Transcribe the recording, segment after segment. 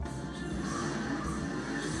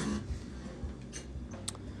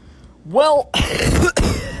Well,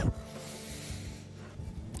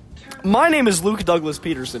 my name is Luke Douglas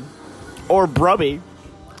Peterson, or Brubby,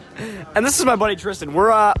 and this is my buddy Tristan.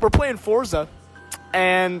 We're playing Forza,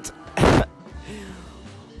 and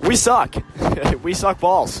we suck. We suck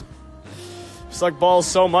balls. We suck balls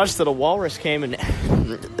so much that a walrus came and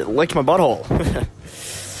licked my butthole.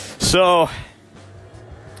 So,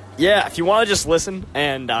 yeah, if you want to just listen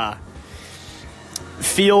and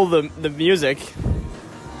feel the music,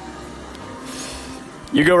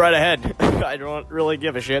 you go right ahead. I don't really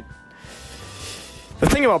give a shit. The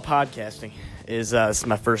thing about podcasting is this is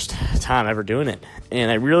my first time ever doing it,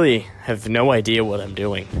 and I really have no idea what I'm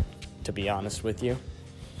doing, to be honest with you.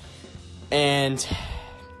 And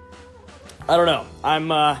I don't know.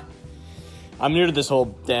 I'm new to this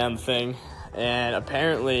whole damn thing, and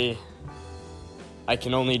apparently I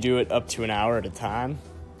can only do it up to an hour at a time.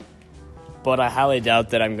 But I highly doubt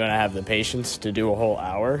that I'm going to have the patience to do a whole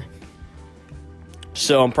hour.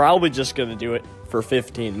 So I'm probably just going to do it for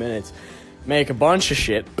 15 minutes. Make a bunch of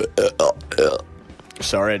shit.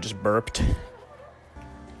 Sorry, I just burped.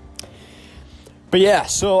 But yeah,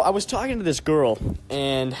 so I was talking to this girl,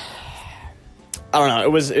 and I don't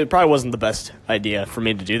know, it probably wasn't the best idea for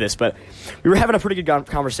me to do this, but we were having a pretty good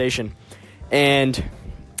conversation, and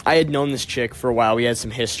I had known this chick for a while. We had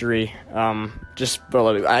some history. I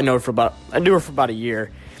knew her for about a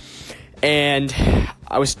year, and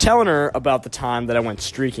I was telling her about the time that I went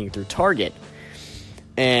streaking through Target,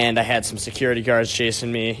 and I had some security guards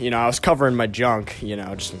chasing me. You know, I was covering my junk,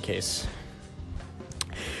 just in case.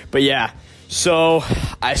 But yeah, so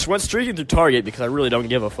I went streaking through Target because I really don't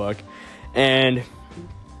give a fuck, and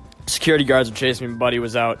security guards were chasing me. My buddy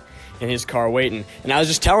was out in his car waiting, and I was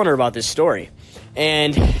just telling her about this story,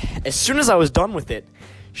 and as soon as I was done with it,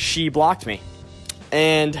 she blocked me,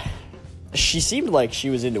 and she seemed like she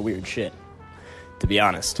was into weird shit, to be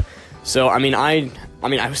honest. So, I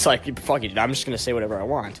was like, fuck it, dude, I'm just going to say whatever I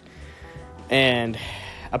want. And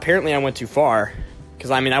apparently I went too far,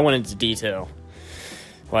 because, I went into detail.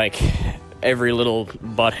 Like, every little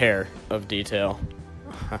butt hair of detail.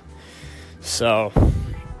 So,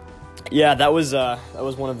 yeah, that was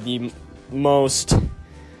one of the most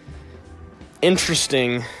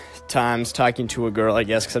interesting times talking to a girl, I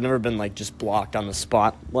guess, because I've never been, just blocked on the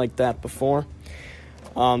spot like that before.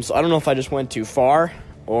 So I don't know if I just went too far,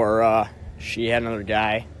 or she had another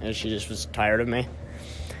guy, and she just was tired of me.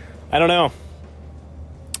 I don't know.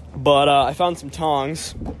 But I found some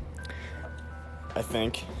tongs, I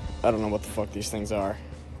think. I don't know what the fuck these things are.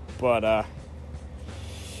 But,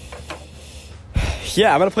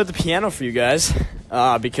 yeah, I'm going to play the piano for you guys,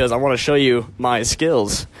 because I want to show you my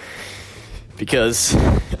skills. Because,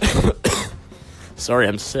 sorry,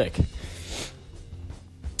 I'm sick.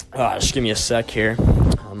 Just give me a sec here.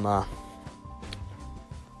 I'm,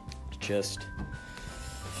 just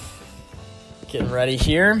getting ready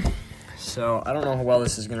here. So, I don't know how well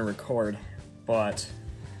this is going to record, but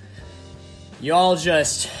you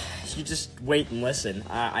just wait and listen.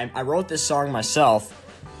 I wrote this song myself,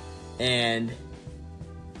 and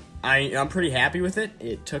I'm pretty happy with it.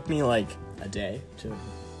 It took me, a day to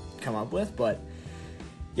come up with, but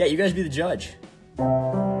yeah, you guys be the judge.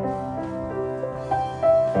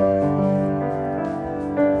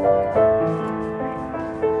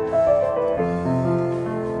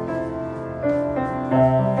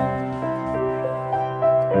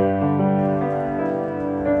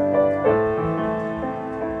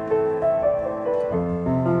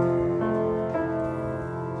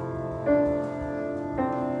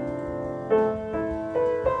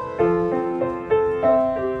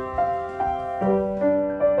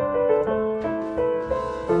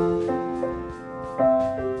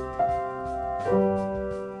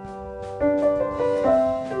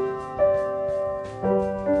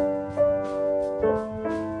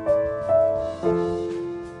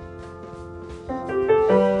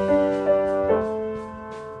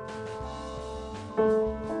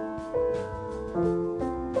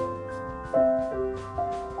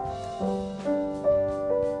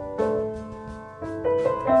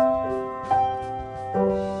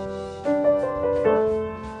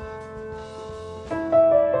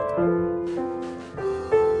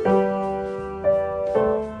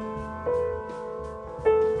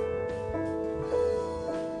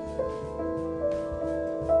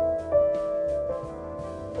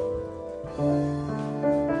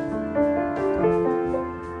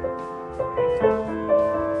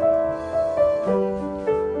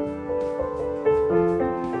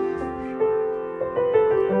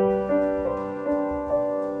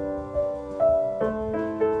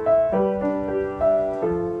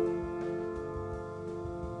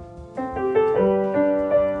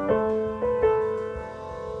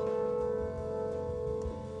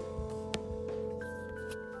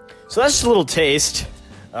 So that's just a little taste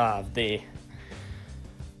of the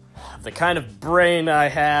kind of brain I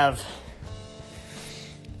have.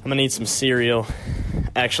 I'm gonna eat some cereal.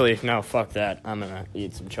 Actually, no, fuck that. I'm gonna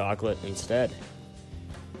eat some chocolate instead.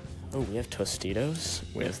 Oh, we have Tostitos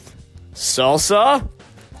with salsa.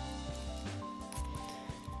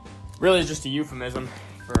 Really just a euphemism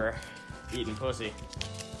for eating pussy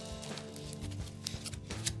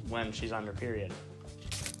when she's on her period.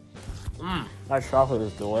 That chocolate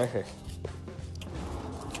is delicious.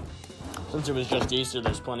 Since it was just Easter,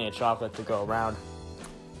 there's plenty of chocolate to go around.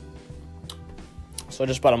 So I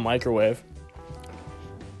just bought a microwave.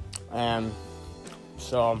 And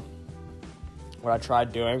so what I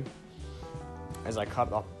tried doing is I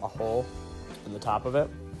cut a hole in the top of it,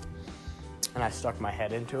 and I stuck my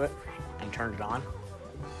head into it and turned it on.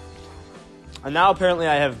 And now apparently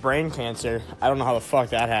I have brain cancer. I don't know how the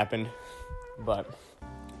fuck that happened, but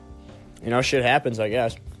shit happens, I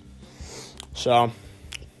guess. So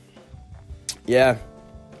yeah,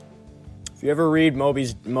 if you ever read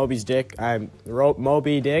Moby's Dick, Moby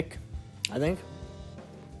Dick, I think.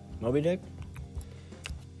 Moby Dick?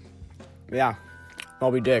 Yeah,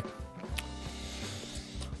 Moby Dick.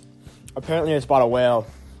 Apparently it's about a whale.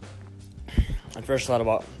 I first thought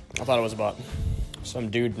it was about some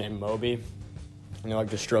dude named Moby, and he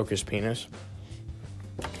liked to stroke his penis.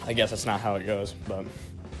 I guess that's not how it goes, but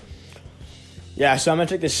yeah, so I'm gonna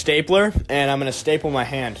take this stapler and I'm gonna staple my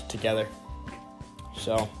hand together.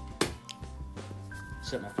 So,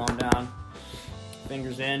 set my phone down,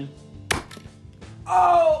 fingers in.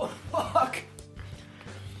 Oh, fuck.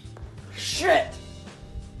 Shit.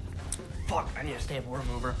 Fuck, I need a staple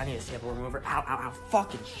remover. Ow, ow, ow.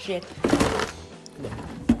 Fucking shit.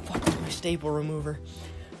 Fuck with my staple remover.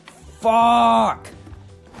 Fuck.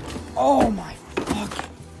 Oh, my fucking.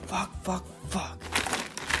 Fuck.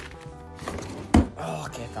 Oh,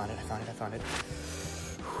 okay, I found it.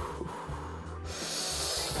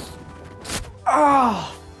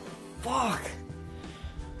 Oh, fuck.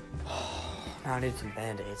 Now I need some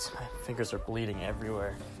Band-Aids. My fingers are bleeding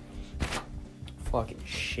everywhere. Fucking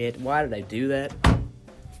shit. Why did I do that?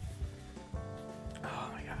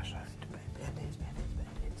 Oh my gosh.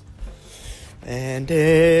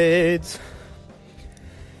 Band-Aids.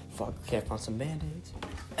 Fuck, okay, I found some Band-Aids.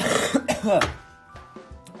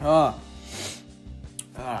 Oh,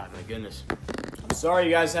 my goodness. I'm sorry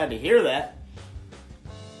you guys had to hear that.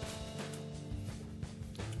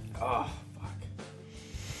 Oh, fuck.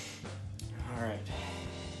 Alright.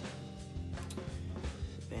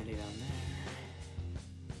 Band-Aid on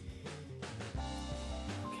there.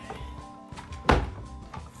 Okay.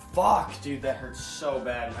 Fuck, dude, that hurts so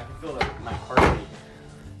bad. I can feel my heartbeat.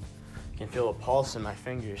 I can feel the pulse in my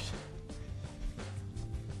fingers.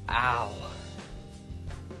 Ow.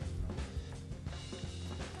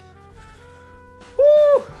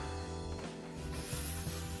 Woo!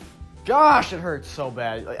 Gosh, it hurts so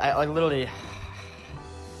bad. I literally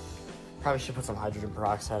probably should put some hydrogen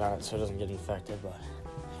peroxide on it so it doesn't get infected, but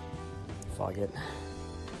fuck it.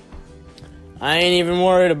 I ain't even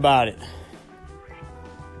worried about it.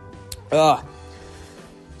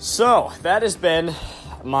 So, that has been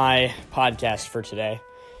my podcast for today.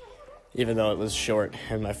 Even though it was short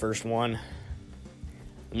and my first one.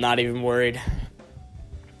 I'm not even worried.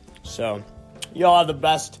 So, y'all have the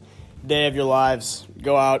best day of your lives.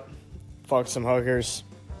 Go out, fuck some hookers,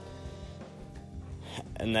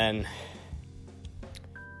 and then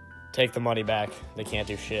take the money back. They can't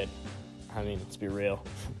do shit. I mean, let's be real.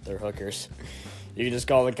 They're hookers. You can just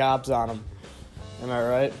call the cops on them. Am I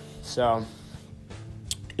right? So,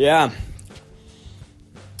 yeah.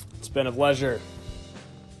 It's been a pleasure.